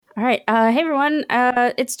All right. Hey, everyone.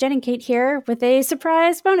 It's Jen and Kate here with a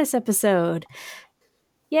surprise bonus episode.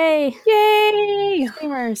 Yay, Yay!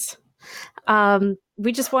 streamers.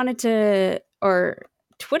 We just wanted or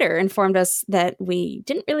Twitter informed us that we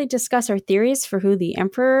didn't really discuss our theories for who the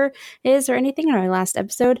Emperor is or anything in our last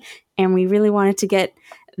episode. And we really wanted to get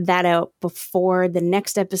that out before the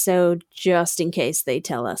next episode, just in case they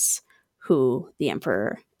tell us who the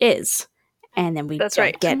Emperor is. And then we That's don't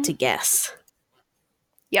right. get to guess.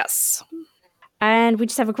 Yes. And we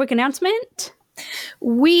just have a quick announcement.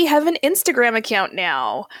 We have an Instagram account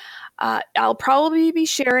now. I'll probably be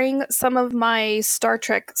sharing some of my Star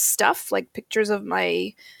Trek stuff, like pictures of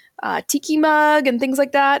my tiki mug and things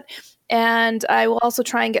like that. And I will also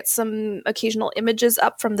try and get some occasional images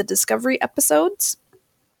up from the Discovery episodes.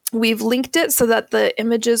 We've linked it so that the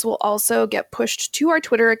images will also get pushed to our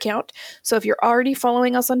Twitter account. So if you're already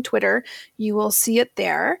following us on Twitter, you will see it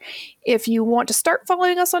there. If you want to start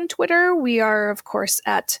following us on Twitter, we are, of course,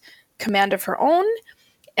 at Command of Her Own.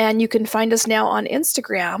 And you can find us now on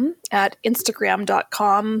Instagram at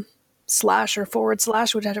instagram.com/ or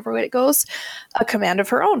 / whichever way it goes, a Command of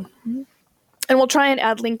Her Own. And we'll try and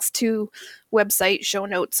add links to website, show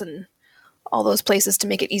notes, and all those places to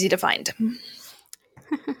make it easy to find.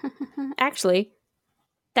 Actually,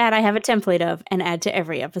 that I have a template of and add to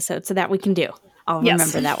every episode so that we can do. I'll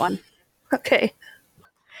remember that one. Okay.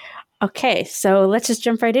 Okay, so let's just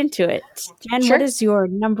jump right into it. Jen, Sure. What is your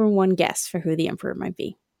number one guess for who the Emperor might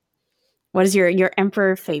be? What is your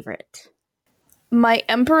Emperor favorite? My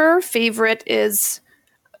Emperor favorite is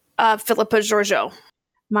Philippa Georgiou.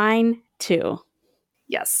 Mine too.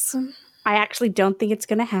 Yes. I actually don't think it's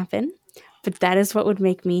going to happen, but that is what would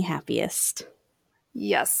make me happiest.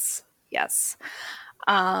 Yes.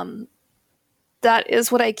 That is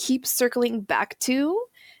what I keep circling back to,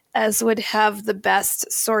 as would have the best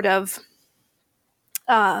sort of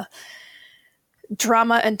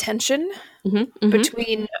drama and tension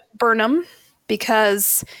between Burnham,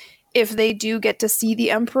 because if they do get to see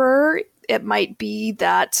the Emperor, it might be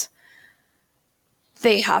that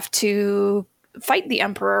they have to fight the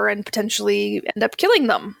Emperor and potentially end up killing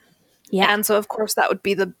them. Yeah. And so, of course, that would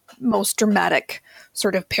be the most dramatic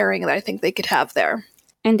sort of pairing that I think they could have there.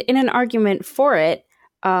 And in an argument for it,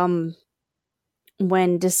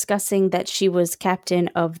 when discussing that she was captain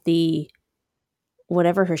of the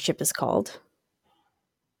whatever her ship is called.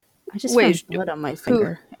 I just found blood on my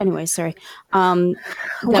finger. Anyway, sorry. When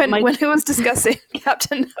it was discussing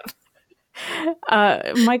captain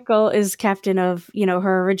of... Michael is captain of,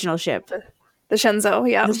 her original ship. The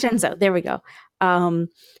Shenzhou, yeah. The Shenzhou, there we go.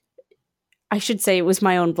 I should say it was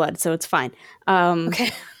my own blood, so it's fine.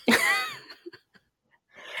 Okay.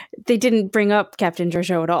 They didn't bring up Captain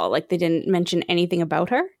Georgiou at all. Like, they didn't mention anything about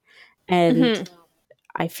her. And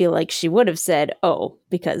I feel like she would have said, oh,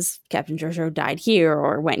 because Captain Georgiou died here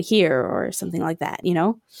or went here or something like that,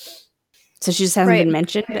 So she just hasn't been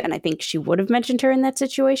mentioned. And I think she would have mentioned her in that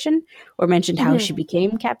situation or mentioned how she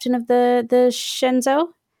became captain of the Shenzhou.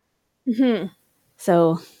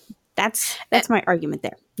 So that's my argument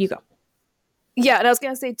there. You go. Yeah, and I was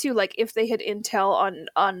going to say, too, like, if they had intel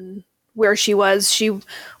on where she was, she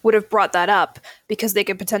would have brought that up because they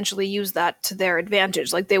could potentially use that to their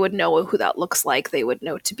advantage. Like, they would know who that looks like. They would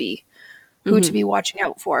know who to be watching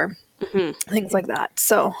out for. Things like that.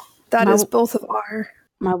 So that is both of our...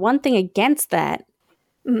 My one thing against that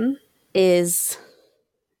is,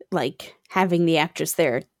 like, having the actress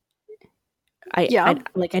there. I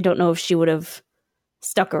don't know if she would have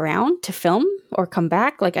stuck around to film or come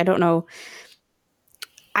back. Like, I don't know.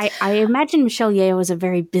 I imagine Michelle Yeoh is a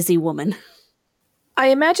very busy woman. I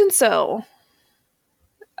imagine so.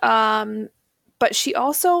 But she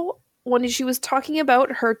also, when she was talking about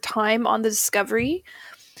her time on the Discovery,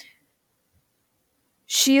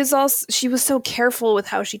 she was so careful with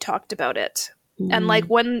how she talked about it. And like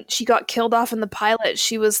when she got killed off in the pilot,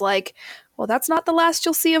 she was like, well, that's not the last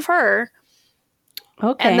you'll see of her.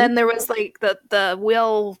 Okay. And then there was like the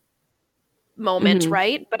Will moment,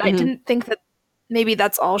 right? But I didn't think that maybe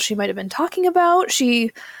that's all she might have been talking about.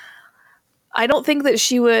 I don't think that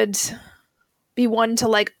she would be one to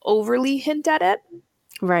like overly hint at it.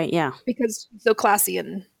 Right, yeah. Because she's so classy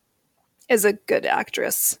and is a good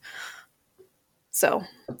actress. So.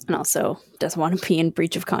 And also doesn't want to be in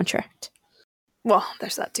breach of contract. Well,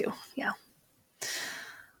 there's that too, yeah.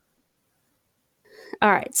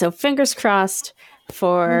 All right, so fingers crossed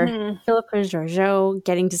for Philippa Georgiou.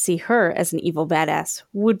 Getting to see her as an evil badass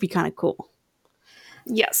would be kind of cool.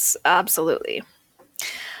 Yes, absolutely.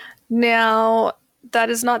 Now, that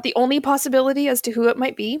is not the only possibility as to who it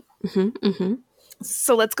might be.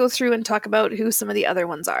 So let's go through and talk about who some of the other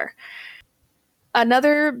ones are.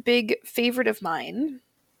 Another big favorite of mine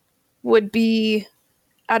would be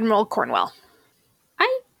Admiral Cornwell.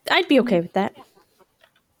 I'd be okay with that.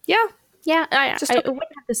 Yeah. Yeah, it wouldn't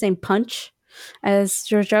have the same punch as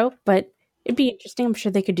Georgiou, but it'd be interesting. I'm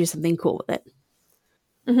sure they could do something cool with it.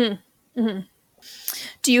 Mm-hmm. Mm-hmm.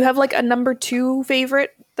 Do you have like a number 2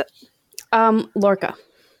 favorite? Lorca.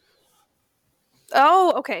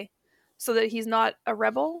 Oh, okay. So that he's not a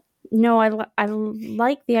rebel? No, I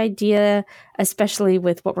like the idea, especially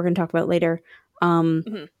with what we're going to talk about later.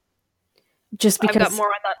 Just because I've got more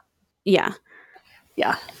on that. Yeah.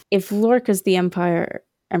 Yeah. If Lorca's the emperor,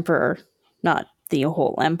 not the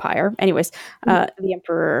whole empire. Anyways, the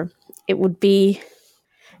emperor, it would be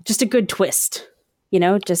just a good twist,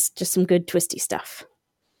 just some good twisty stuff.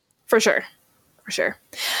 For sure.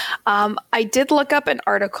 I did look up an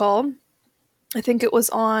article. I think it was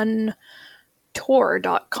on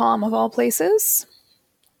Tor.com of all places.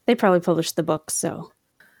 They probably published the book, so.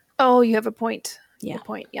 Oh, you have a point. Yeah.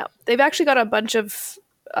 Yeah. They've actually got a bunch of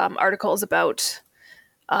articles about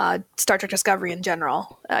Star Trek Discovery in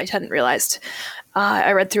general. I hadn't realized.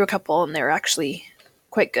 I read through a couple and they were actually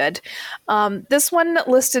quite good. This one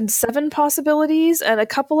listed 7 possibilities and a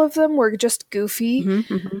couple of them were just goofy.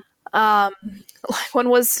 Mm-hmm, mm-hmm. One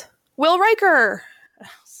was Will Riker.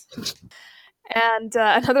 And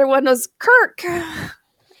another one was Kirk.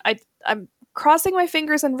 I'm crossing my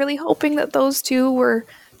fingers and really hoping that those 2 were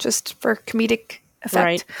just for comedic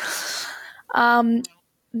effect. Right.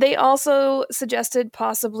 They also suggested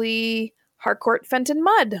possibly Harcourt Fenton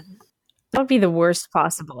Mudd. That would be the worst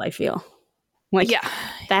possible, I feel. Yeah.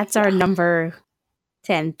 That's our number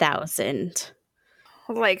 10,000.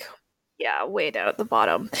 Way down at the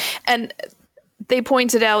bottom. And they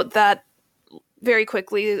pointed out that very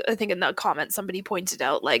quickly, I think in the comments, somebody pointed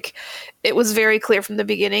out, it was very clear from the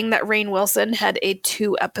beginning that Rainn Wilson had a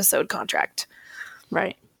 2-episode contract.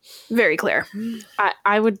 Right. Very clear.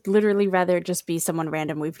 I would literally rather it just be someone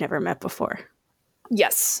random we've never met before.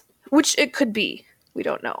 Yes. Which it could be. We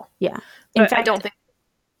don't know. Yeah. In fact, I don't think...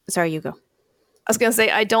 Sorry, you go. I was going to say,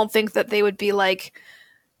 I don't think that they would be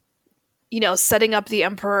setting up the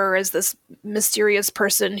Emperor as this mysterious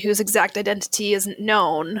person whose exact identity isn't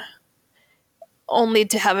known, only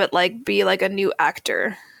to have it be a new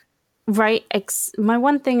actor. Right. My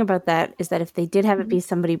one thing about that is that if they did have it be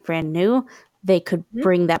somebody brand new, they could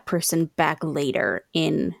bring that person back later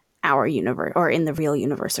in our universe or in the real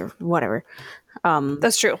universe or whatever.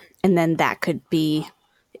 That's true. And then that could be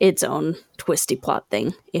its own twisty plot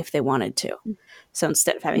thing if they wanted to. So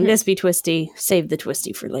instead of having this be twisty, save the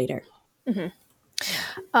twisty for later.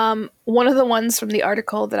 Mm-hmm. One of the ones from the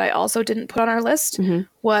article that I also didn't put on our list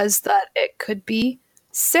was that it could be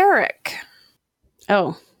Sarek.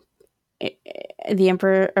 Oh, the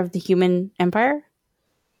Emperor of the Human Empire?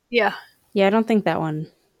 Yeah. Yeah, I don't think that one.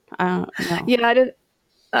 I don't know. Yeah, I didn't.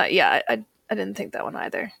 I didn't think that one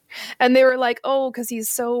either. And they were like, "Oh, because he's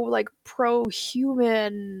so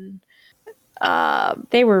pro-human."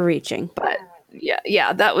 They were reaching, but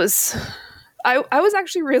yeah, that was. I was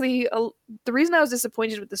actually really the reason I was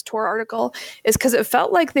disappointed with this Tor article is because it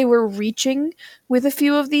felt like they were reaching with a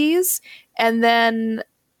few of these, and then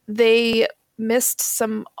they missed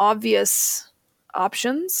some obvious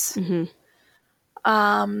options.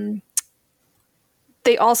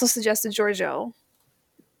 They also suggested Georgiou.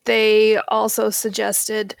 They also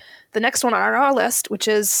suggested the next one on our list, which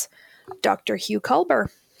is Dr. Hugh Culber.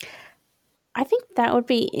 I think that would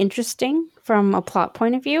be interesting from a plot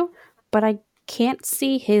point of view, but I can't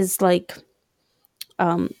see his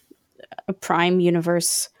a Prime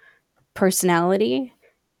Universe personality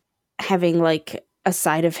having a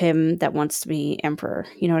side of him that wants to be Emperor.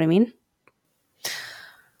 You know what I mean?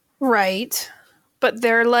 Right. But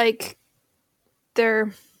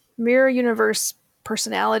their mirror universe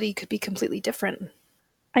personality could be completely different.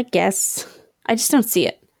 I guess. I just don't see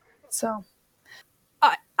it. So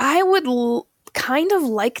I would kind of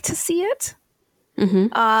like to see it.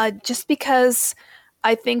 Just because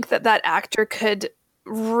I think that actor could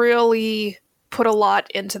really put a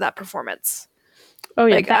lot into that performance. Oh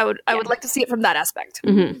yeah, I would like to see it from that aspect.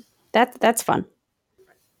 That's fun.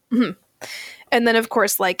 And then of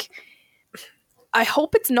course, I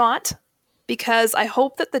hope it's not, because I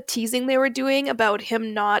hope that the teasing they were doing about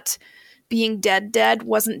him not being dead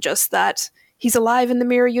wasn't just that he's alive in the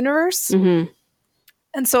mirror universe. And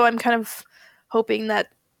so I'm kind of hoping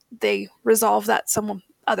that they resolve that some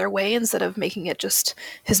other way instead of making it just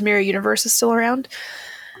his mirror universe is still around.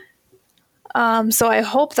 So I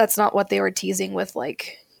hope that's not what they were teasing with,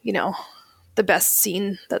 the best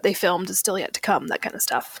scene that they filmed is still yet to come, that kind of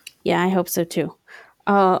stuff. Yeah, I hope so too.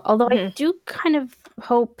 Although I do kind of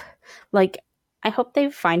hope, I hope they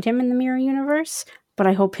find him in the mirror universe, but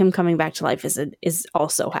I hope him coming back to life is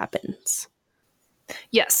also happens.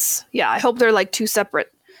 Yes. Yeah, I hope they're like two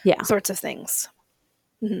separate Yeah. sorts of things.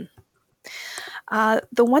 Mm-hmm.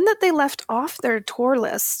 The one that they left off their tour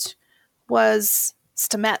list was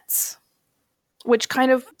Stamets, which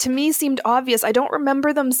kind of, to me, seemed obvious. I don't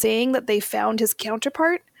remember them saying that they found his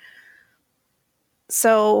counterpart.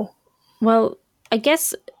 So... Well, I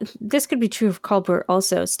guess this could be true of Culber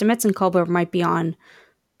also. Stamets and Culber might be on,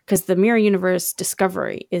 because the Mirror Universe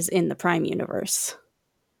Discovery is in the Prime Universe.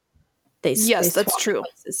 Yes, that's true.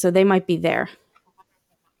 Places, so they might be there.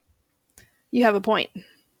 You have a point.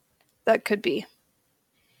 That could be.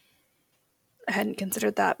 I hadn't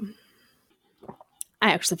considered that.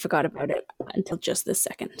 I actually forgot about it until just this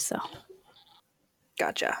second, so.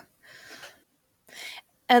 Gotcha.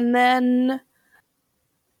 And then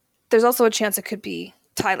there's also a chance it could be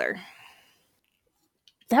Tyler.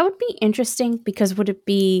 That would be interesting, because would it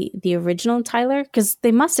be the original Tyler? Because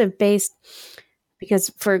they must have based, because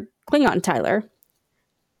for Klingon Tyler,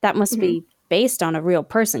 that must be based on a real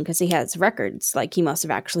person, because he has records. Like, he must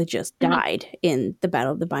have actually just died in the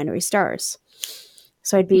Battle of the Binary Stars.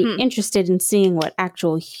 So I'd be interested in seeing what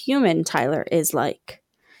actual human Tyler is like,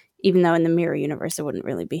 even though in the Mirror Universe it wouldn't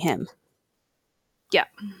really be him. Yeah.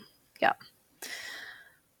 Yeah.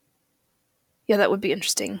 Yeah, that would be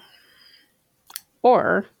interesting.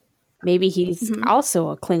 Or maybe he's also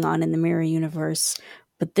a Klingon in the Mirror Universe,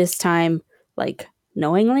 but this time, like,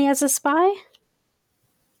 knowingly as a spy?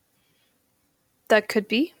 That could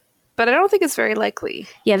be, but I don't think it's very likely.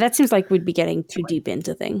 Yeah, that seems like we'd be getting too deep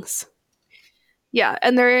into things. Yeah,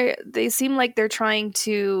 and they seem like they're trying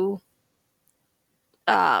to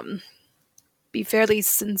be fairly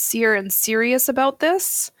sincere and serious about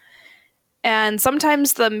this. And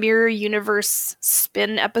sometimes the Mirror Universe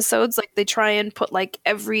spin episodes, like, they try and put like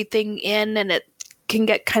everything in, and it can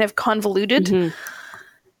get kind of convoluted.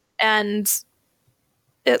 And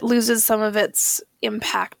it loses some of its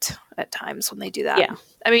impact at times when they do that. Yeah.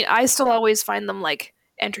 I mean, I still always find them like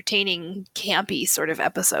entertaining, campy sort of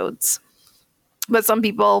episodes. But some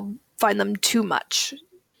people find them too much.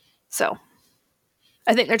 So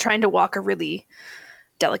I think they're trying to walk a really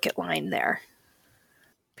delicate line there.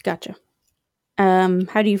 Gotcha.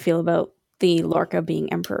 How do you feel about the Lorca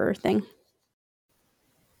being Emperor thing?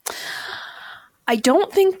 I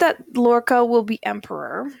don't think that Lorca will be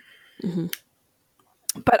Emperor.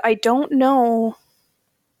 But I don't know.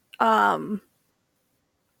 Well,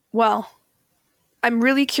 I'm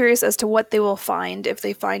really curious as to what they will find if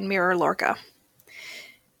they find Mirror Lorca.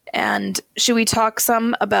 And should we talk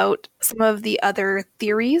some about some of the other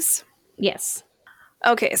theories? Yes.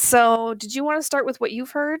 Okay, so did you want to start with what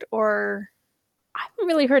you've heard, or? I haven't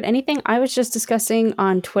really heard anything. I was just discussing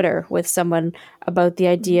on Twitter with someone about the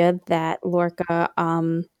idea that Lorca,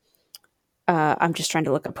 I'm just trying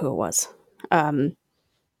to look up who it was,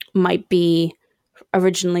 might be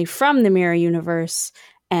originally from the Mirror Universe,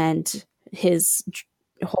 and his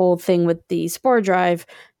whole thing with the spore drive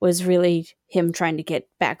was really him trying to get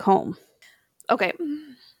back home. Okay.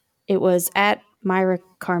 It was at Myra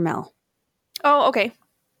Carmel. Oh, okay.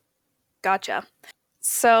 Gotcha.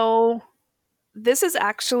 So this is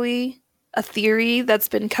actually a theory that's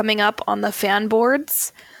been coming up on the fan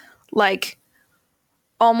boards, like,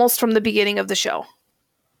 almost from the beginning of the show.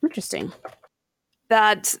 Interesting.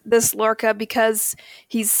 That this Lorca, because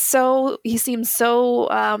he seems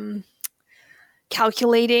so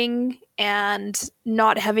calculating and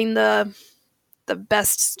not having the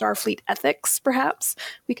best Starfleet ethics, perhaps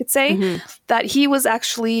we could say, that he was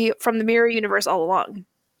actually from the Mirror Universe all along.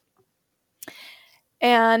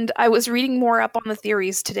 And I was reading more up on the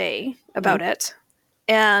theories today about it,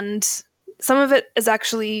 and some of it is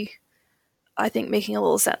actually, I think, making a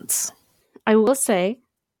little sense. I will say,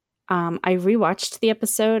 I rewatched the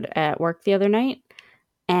episode at work the other night,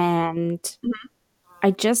 and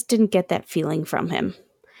I just didn't get that feeling from him.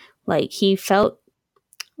 Like, he felt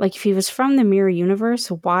like if he was from the Mirror Universe,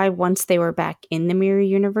 why, once they were back in the Mirror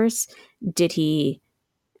Universe, did he,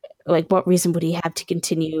 like, what reason would he have to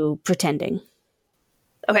continue pretending?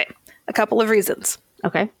 Okay, a couple of reasons.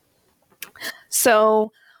 Okay.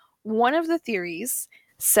 So one of the theories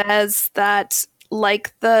says that,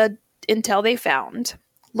 like the intel they found,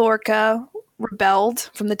 Lorca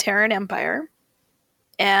rebelled from the Terran Empire,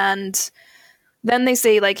 and then they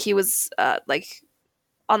say, like, he was like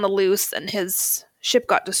on the loose and his ship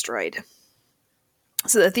got destroyed.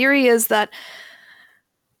 So the theory is that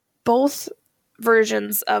both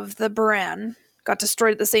versions of the Baran got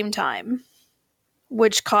destroyed at the same time,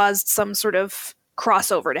 which caused some sort of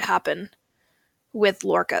crossover to happen with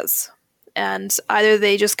Lorca's. And either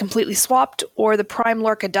they just completely swapped, or the Prime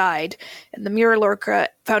Lorca died, and the Mirror Lorca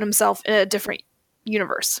found himself in a different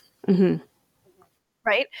universe. Mm-hmm.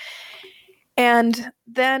 Right? And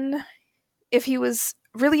then, if he was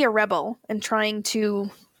really a rebel and trying to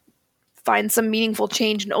find some meaningful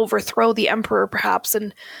change and overthrow the Emperor, perhaps,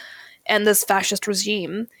 and this fascist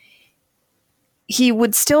regime, he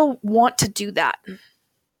would still want to do that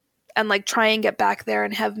and like try and get back there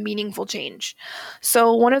and have meaningful change.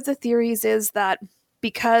 So one of the theories is that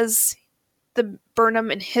because the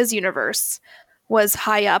Burnham in his universe was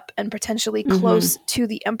high up and potentially close to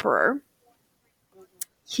the Emperor,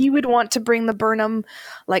 he would want to bring the Burnham,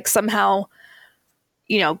 like somehow,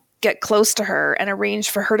 you know, get close to her and arrange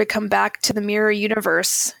for her to come back to the mirror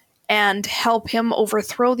universe and help him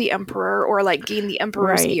overthrow the Emperor, or like gain the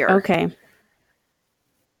Emperor's ear. Okay.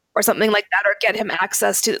 Or something like that, or get him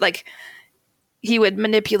access to, like, he would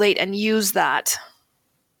manipulate and use that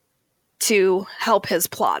to help his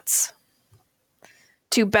plots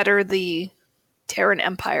to better the Terran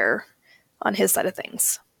Empire on his side of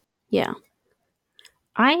things. Yeah.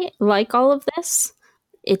 I like all of this.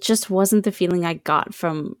 It just wasn't the feeling I got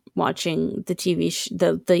from watching the TV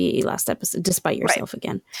the last episode, Despite Yourself,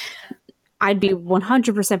 again. I'd be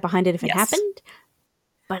 100% behind it if it happened,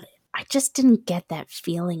 but I just didn't get that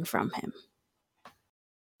feeling from him.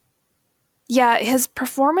 Yeah, his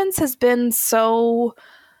performance has been so...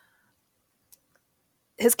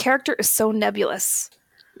 His character is so nebulous.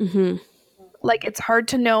 Mm-hmm. Like, it's hard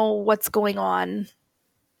to know what's going on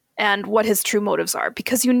and what his true motives are,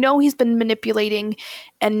 because you know he's been manipulating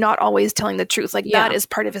and not always telling the truth. Like, that is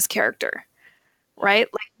part of his character, right?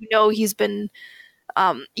 Like, you know, he's been,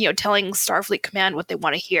 you know, telling Starfleet Command what they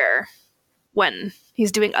want to hear when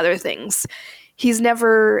he's doing other things. He's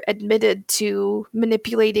never admitted to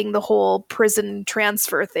manipulating the whole prison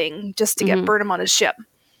transfer thing just to get Burnham on his ship.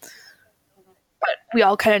 But we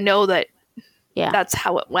all kind of know that that's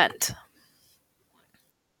how it went.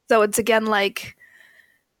 So it's again like,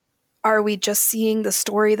 are we just seeing the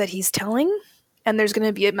story that he's telling? And there's going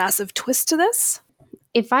to be a massive twist to this?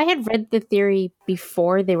 If I had read the theory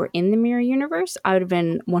before they were in the mirror universe, I would have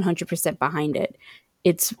been 100% behind it.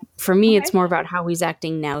 It's, for me, it's more about how he's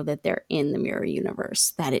acting now that they're in the mirror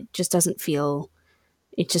universe, that it just doesn't feel,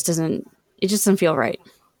 it just doesn't feel right.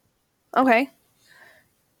 Okay.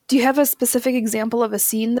 Do you have a specific example of a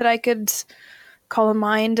scene that I could call in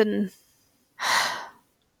mind? And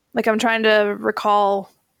like, I'm trying to recall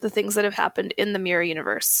the things that have happened in the mirror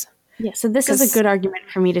universe. Yeah, so this is a good argument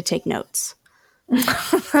for me to take notes.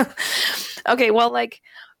 Okay, well, like,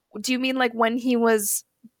 do you mean like when he was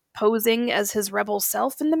posing as his rebel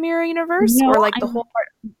self in the mirror universe? No, or like the whole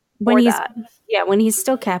part when he's that? Yeah, when he's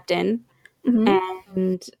still captain,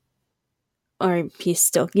 and or he's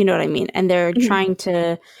still, you know what I mean, and they're trying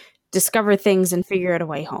to discover things and figure out a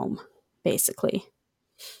way home, basically.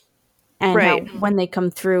 And how when they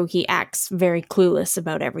come through, he acts very clueless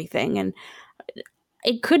about everything. And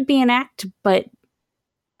it could be an act, but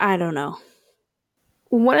I don't know.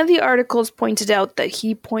 One of the articles pointed out that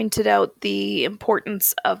he pointed out the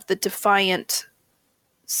importance of the Defiant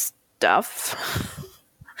stuff.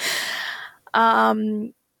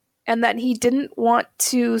 And that he didn't want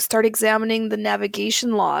to start examining the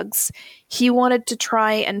navigation logs. He wanted to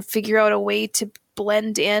try and figure out a way to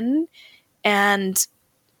blend in and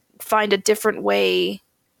find a different way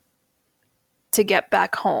to get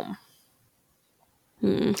back home.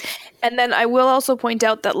 And then I will also point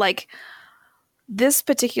out that, like, this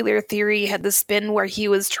particular theory had the spin where he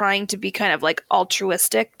was trying to be kind of like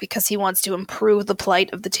altruistic because he wants to improve the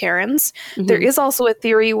plight of the Terrans. There is also a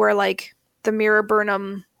theory where, like, the Mirror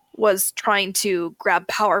Burnham was trying to grab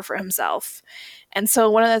power for himself. And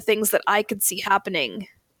so one of the things that I could see happening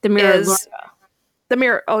is the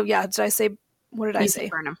Mirror. Oh yeah, did I say? What did I say?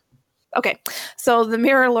 Burnham. Okay, so the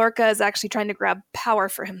Mirror Lorca is actually trying to grab power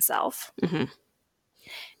for himself.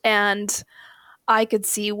 And I could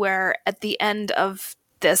see where at the end of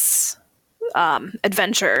this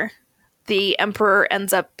adventure, the Emperor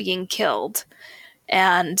ends up being killed,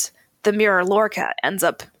 and the Mirror Lorca ends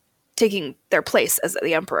up taking their place as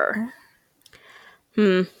the Emperor.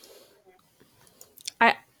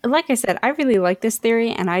 Like I said, I really like this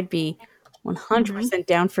theory, and I'd be 100%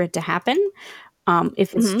 down for it to happen.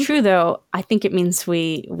 If it's true, though, I think it means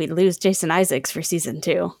we lose Jason Isaacs for season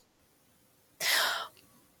 2.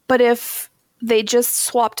 But if they just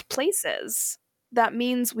swapped places, that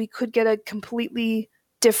means we could get a completely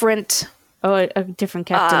different... a different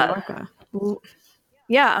Captain Lorca.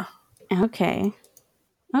 Yeah. Okay.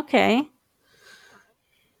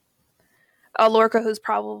 A Lorca who's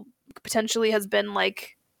probably potentially has been,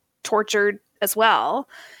 like, tortured as well,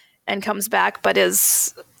 and comes back, but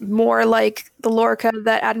is more like the Lorca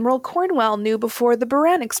that Admiral Cornwell knew before the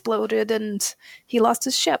Buran exploded and he lost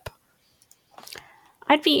his ship.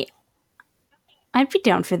 I'd be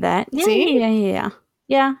down for that. Yeah, See?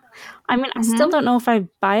 Yeah. I mean, I still don't know if I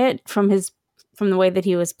buy it from the way that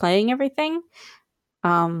he was playing everything.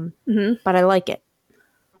 But I like it.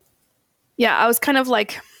 Yeah, I was kind of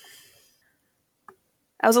like,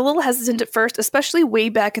 I was a little hesitant at first, especially way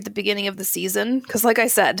back at the beginning of the season, because like I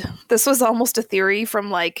said, this was almost a theory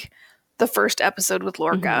from like the first episode with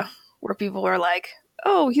Lorca, where people were like,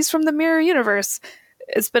 oh, he's from the Mirror Universe.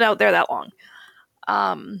 It's been out there that long.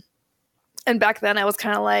 And back then I was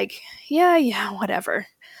kind of like, yeah, whatever.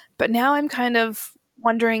 But now I'm kind of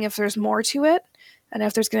wondering if there's more to it and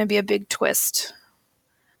if there's going to be a big twist.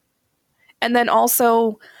 And then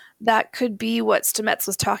also, that could be what Stamets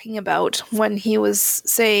was talking about when he was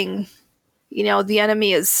saying, the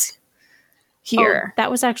enemy is here. Oh,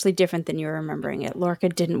 that was actually different than you were remembering it. Lorca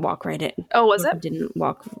didn't walk right in. Oh, was Lorca it? Didn't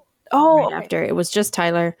walk right after. It was just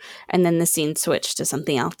Tyler, and then the scene switched to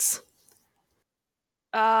something else.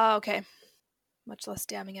 Okay. Much less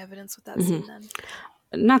damning evidence with that scene then.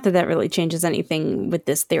 Not that really changes anything with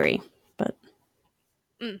this theory, but...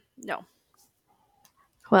 No.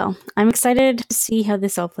 Well, I'm excited to see how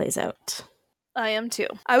this all plays out. I am too.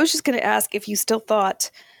 I was just going to ask if you still thought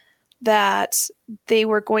that they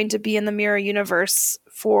were going to be in the Mirror Universe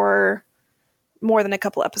for more than a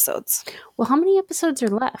couple episodes. Well, how many episodes are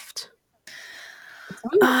left? It's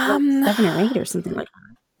only 7 or 8 or something like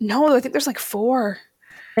that. No, I think there's like 4.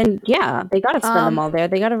 Then, yeah, they got to spend them all there.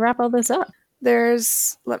 They got to wrap all this up.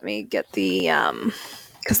 Let me get the,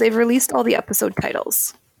 because they've released all the episode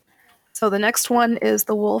titles. So the next one is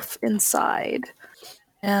The Wolf Inside.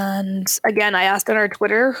 And again, I asked on our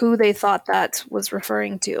Twitter who they thought that was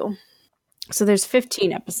referring to. So there's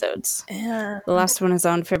 15 episodes. The last one is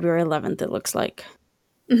on February 11th, it looks like.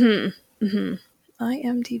 IMDb,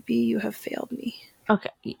 you have failed me.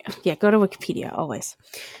 Okay. Yeah, go to Wikipedia, always.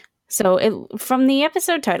 So from the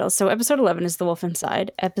episode titles, so episode 11 is The Wolf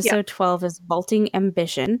Inside. Episode 12 is Vaulting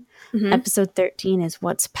Ambition. Episode 13 is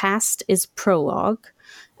What's Past is Prologue.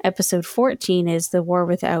 Episode 14 is The War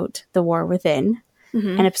Without, The War Within.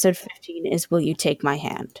 And episode 15 is Will You Take My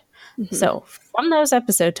Hand? So from those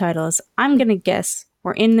episode titles, I'm going to guess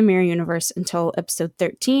we're in the Mirror Universe until episode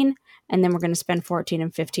 13, and then we're going to spend 14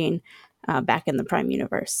 and 15 back in the Prime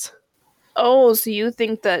Universe. Oh, so you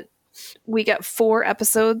think that we get 4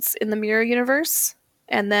 episodes in the Mirror Universe,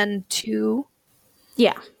 and then 2?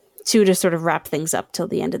 Yeah, 2 to sort of wrap things up till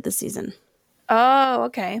the end of the season. Oh,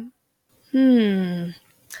 okay.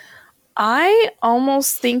 I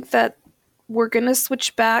almost think that we're going to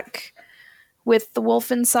switch back with The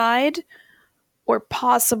Wolf Inside or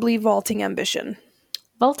possibly Vaulting Ambition.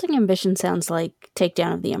 Vaulting Ambition sounds like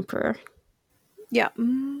Takedown of the Emperor. Yeah.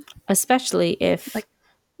 Especially if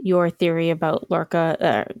your theory about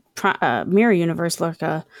Lorca, Mirror Universe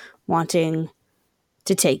Lorca wanting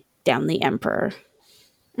to take down the Emperor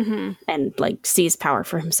and seize power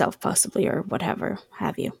for himself possibly or whatever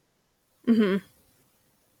have you.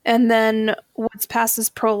 And then What's Past is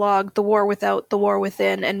Prologue, The War Without, The War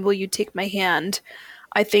Within, and Will You Take My Hand?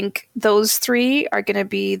 I think those 3 are going to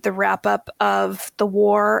be the wrap-up of the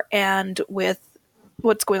war and with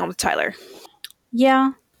what's going on with Tyler.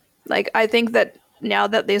 Yeah. I think that now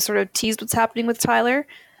that they sort of teased what's happening with Tyler,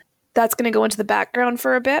 that's going to go into the background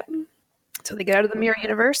for a bit. So they get out of the Mirror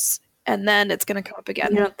Universe, and then it's going to come up again.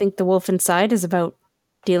 You don't think The Wolf Inside is about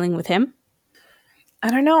dealing with him? I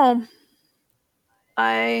don't know.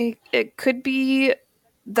 It could be,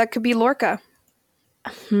 that could be Lorca.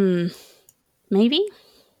 Maybe?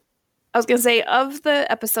 I was going to say, of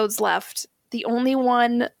the episodes left, the only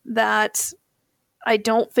one that I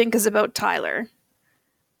don't think is about Tyler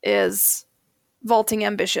is Vaulting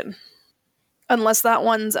Ambition. Unless that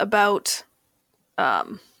one's about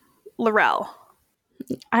L'Rell.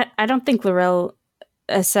 I don't think L'Rell,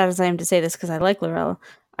 as sad as I am to say this because I like L'Rell,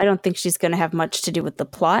 I don't think she's going to have much to do with the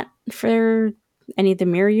plot for any of the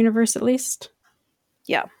Mirror Universe, at least.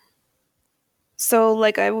 Yeah. So,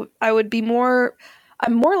 I would be more...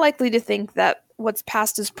 I'm more likely to think that What's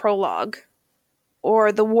Past is Prologue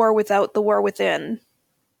or The War Without, The War Within.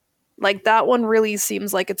 That one really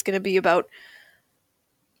seems like it's going to be about,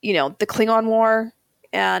 the Klingon War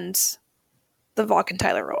and the Vulcan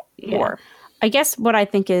Tyler War. I guess what I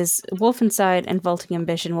think is Wolf Inside and Vaulting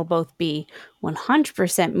Ambition will both be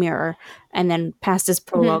 100% Mirror, and then Past is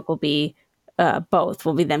Prologue will be both.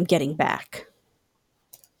 Will be them getting back.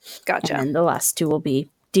 Gotcha. And then the last 2 will be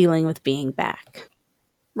dealing with being back.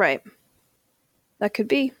 Right. That could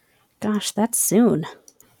be. Gosh, that's soon.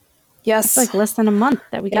 Yes. It's like less than a month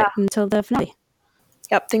that we get until the finale.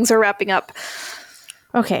 Yep, things are wrapping up.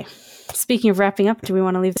 Okay. Speaking of wrapping up, do we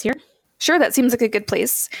want to leave this here? Sure, that seems like a good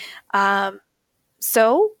place.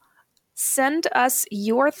 So send us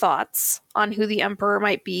your thoughts on who the Emperor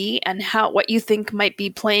might be and what you think might be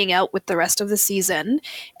playing out with the rest of the season.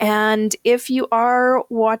 And if you are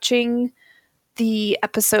watching the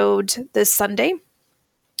episode this Sunday,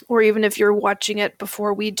 or even if you're watching it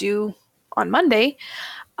before we do on Monday,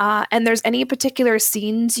 and there's any particular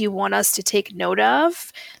scenes you want us to take note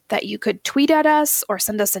of that you could tweet at us or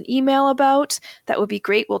send us an email about, that would be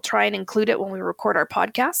great. We'll try and include it when we record our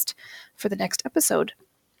podcast for the next episode.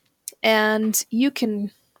 And you can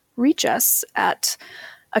reach us at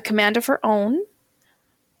A Command of Her Own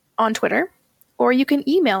on Twitter, or you can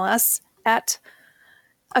email us at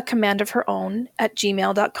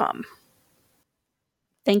acommandofherown@gmail.com.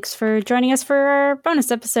 Thanks for joining us for our bonus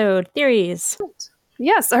episode, Theories.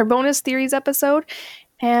 Yes, our bonus Theories episode.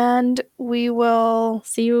 And we will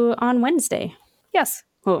see you on Wednesday. Yes.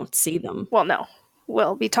 Won't see them. Well, no.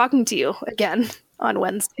 We'll be talking to you again on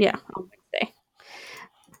Wednesday. Yeah, on Wednesday.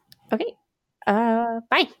 Okay.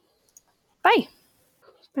 Bye. Bye.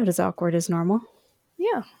 About as awkward as normal.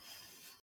 Yeah.